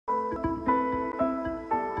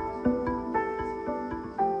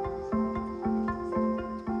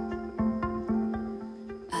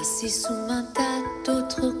Assis sous ma tête,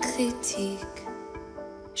 d'autres critiques.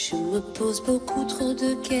 Je me pose beaucoup trop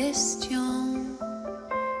de questions.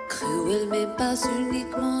 Cruel mais pas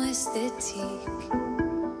uniquement esthétique.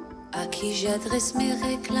 À qui j'adresse mes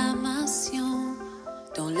réclamations.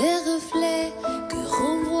 Dans les reflets que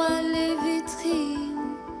renvoient les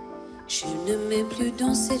vitrines. Je ne mets plus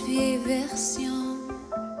dans cette vieille version.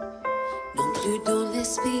 Non plus dans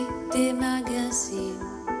l'esprit des magazines,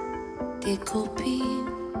 des copines.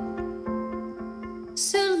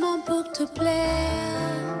 Seulement pour te plaire.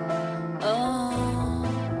 Oh,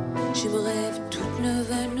 je me rêve toute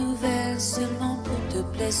neuve et nouvelle. Seulement pour te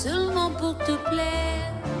plaire, seulement pour te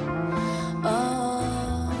plaire. Oh,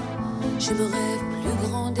 je me rêve plus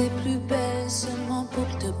grande et plus belle. Seulement pour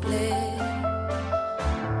te plaire.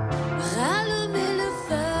 Rallumer le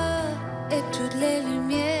feu et toutes les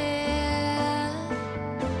lumières.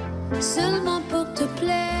 Seulement pour te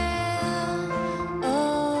plaire. Oh,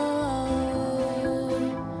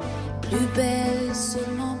 plus belle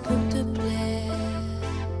seulement pour te plaire.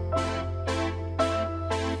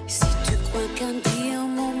 Si tu crois qu'un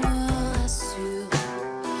diamant me rassure,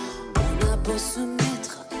 on a beau se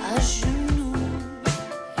mettre à genoux,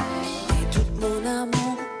 et tout mon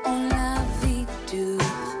amour en la vie dure,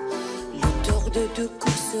 l'auteur de deux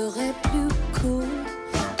coups serait plus cool.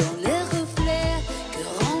 Dans les reflets que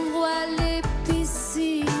renvoient les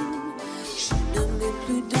piscines, je ne mets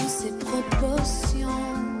plus dans ces proportions.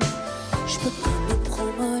 Je peux pas me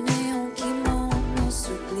promener en kimono, on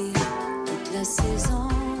s'oublie toute la saison.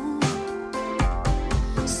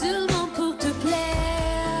 Seulement pour te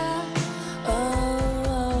plaire. Oh,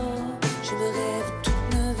 oh, je me rêve toute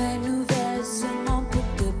neuve et nouvelle. Seulement pour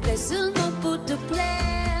te plaire, seulement pour te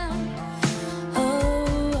plaire. Oh,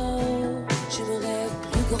 oh, je me rêve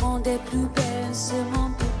plus grande et plus belle.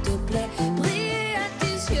 Seulement pour te plaire. Briller à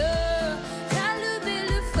tes yeux, rallumer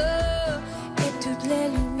le feu et toutes les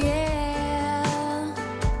lumières.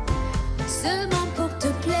 Seulement pour te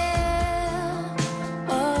plaire.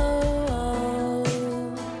 Oh, oh,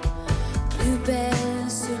 plus belle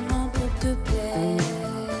seulement pour te plaire.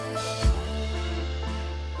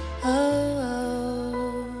 Oh,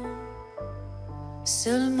 oh,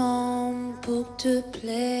 seulement pour te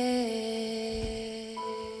plaire.